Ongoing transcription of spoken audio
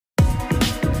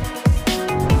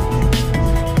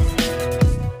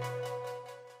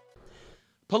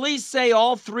Police say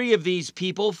all three of these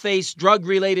people face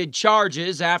drug-related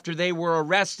charges after they were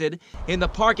arrested in the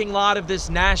parking lot of this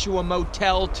Nashua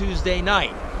motel Tuesday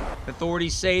night.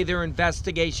 Authorities say their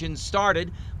investigation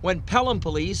started when Pelham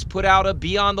police put out a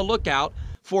be on the lookout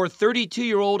for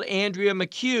 32-year-old Andrea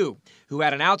McHugh, who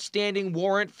had an outstanding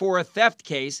warrant for a theft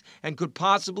case and could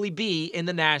possibly be in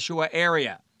the Nashua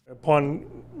area. Upon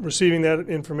receiving that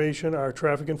information, our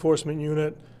traffic enforcement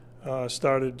unit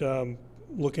started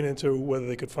looking into whether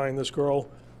they could find this girl.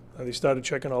 They started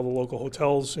checking all the local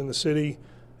hotels in the city,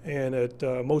 and at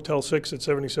Motel 6 at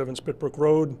 77 Spitbrook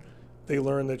Road, they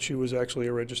learned that she was actually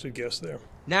a registered guest there.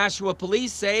 Nashua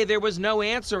police say there was no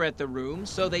answer at the room,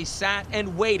 so they sat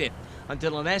and waited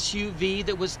until an SUV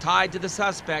that was tied to the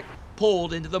suspect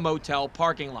pulled into the motel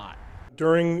parking lot.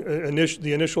 During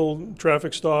the initial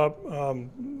traffic stop,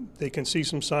 they can see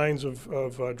some signs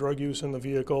of drug use in the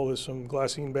vehicle. There's some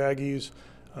glassine baggies.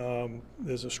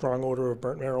 There's a strong odor of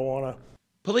burnt marijuana.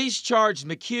 Police charged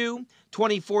McHugh,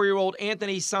 24-year-old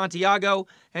Anthony Santiago,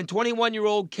 and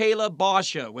 21-year-old Kayla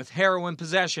Basha with heroin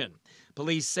possession.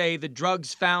 Police say the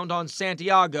drugs found on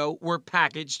Santiago were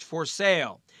packaged for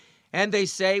sale. And they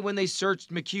say when they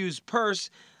searched McHugh's purse,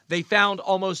 they found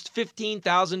almost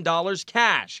 $15,000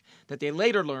 cash that they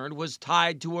later learned was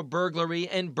tied to a burglary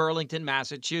in Burlington,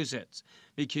 Massachusetts.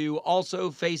 McHugh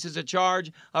also faces a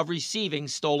charge of receiving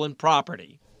stolen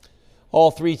property. All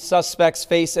three suspects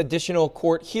face additional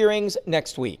court hearings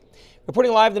next week.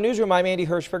 Reporting live in the newsroom, I'm Andy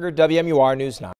Hirschberger, WMUR News 9.